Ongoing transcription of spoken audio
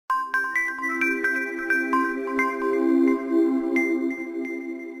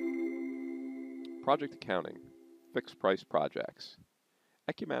Project accounting, fixed price projects.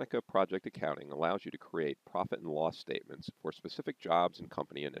 Acumatica Project Accounting allows you to create profit and loss statements for specific jobs and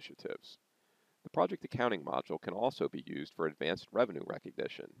company initiatives. The project accounting module can also be used for advanced revenue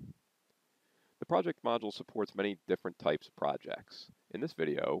recognition. The project module supports many different types of projects. In this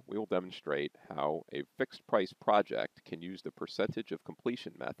video, we will demonstrate how a fixed price project can use the percentage of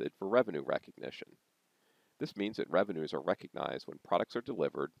completion method for revenue recognition. This means that revenues are recognized when products are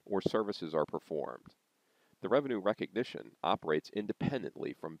delivered or services are performed. The revenue recognition operates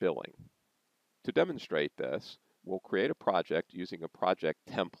independently from billing. To demonstrate this, we'll create a project using a project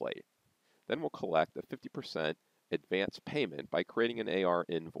template. Then we'll collect a 50% advance payment by creating an AR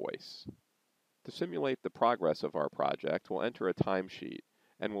invoice. To simulate the progress of our project, we'll enter a timesheet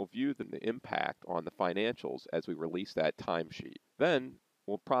and we'll view the impact on the financials as we release that timesheet. Then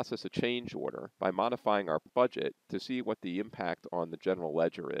we'll process a change order by modifying our budget to see what the impact on the general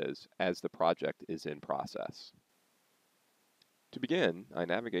ledger is as the project is in process. To begin, I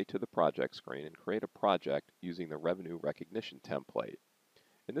navigate to the project screen and create a project using the revenue recognition template.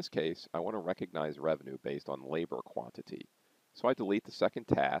 In this case, I want to recognize revenue based on labor quantity, so I delete the second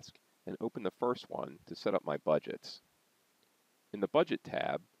task and open the first one to set up my budgets. In the Budget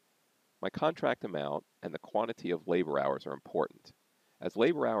tab, my contract amount and the quantity of labor hours are important. As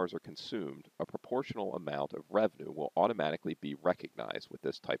labor hours are consumed, a proportional amount of revenue will automatically be recognized with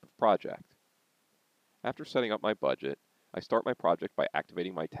this type of project. After setting up my budget, I start my project by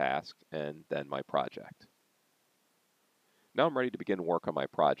activating my task and then my project. Now I'm ready to begin work on my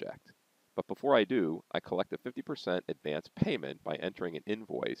project. But before I do, I collect a 50% advance payment by entering an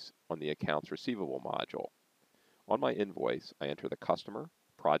invoice on the Accounts Receivable module. On my invoice, I enter the customer,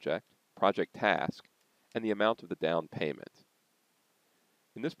 project task, and the amount of the down payment.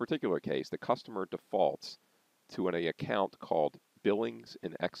 In this particular case, the customer defaults to an account called Billings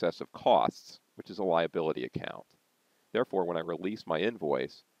in Excess of Costs, which is a liability account. Therefore, when I release my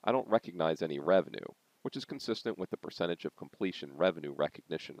invoice, I don't recognize any revenue, which is consistent with the percentage of completion revenue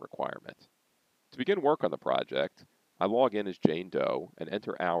recognition requirement. To begin work on the project, I log in as Jane Doe and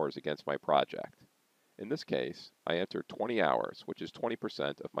enter hours against my project. In this case, I enter 20 hours, which is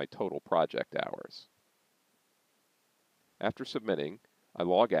 20% of my total project hours. After submitting, I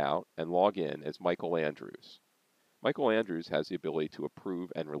log out and log in as Michael Andrews. Michael Andrews has the ability to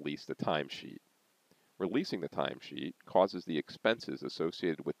approve and release the timesheet. Releasing the timesheet causes the expenses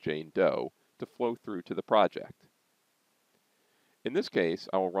associated with Jane Doe to flow through to the project. In this case,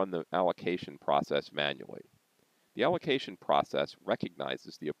 I will run the allocation process manually. The allocation process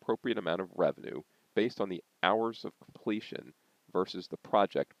recognizes the appropriate amount of revenue based on the hours of completion versus the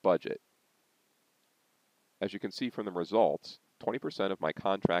project budget. As you can see from the results, 20% of my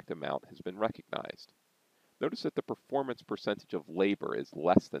contract amount has been recognized. Notice that the performance percentage of labor is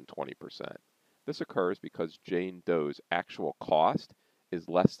less than 20%. This occurs because Jane Doe's actual cost is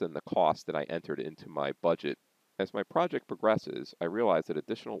less than the cost that I entered into my budget. As my project progresses, I realize that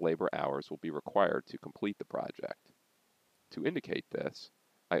additional labor hours will be required to complete the project. To indicate this,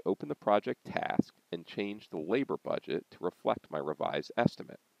 I open the project task and change the labor budget to reflect my revised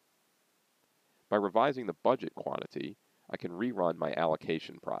estimate. By revising the budget quantity, I can rerun my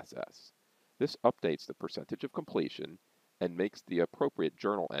allocation process. This updates the percentage of completion and makes the appropriate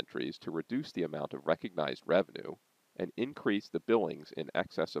journal entries to reduce the amount of recognized revenue and increase the billings in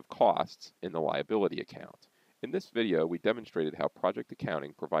excess of costs in the liability account. In this video, we demonstrated how project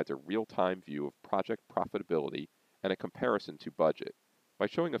accounting provides a real-time view of project profitability and a comparison to budget. By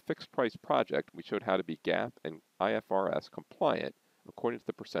showing a fixed price project, we showed how to be GAAP and IFRS compliant according to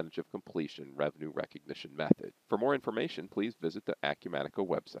the percentage of completion revenue recognition method. For more information, please visit the Acumatica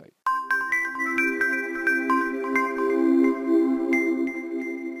website.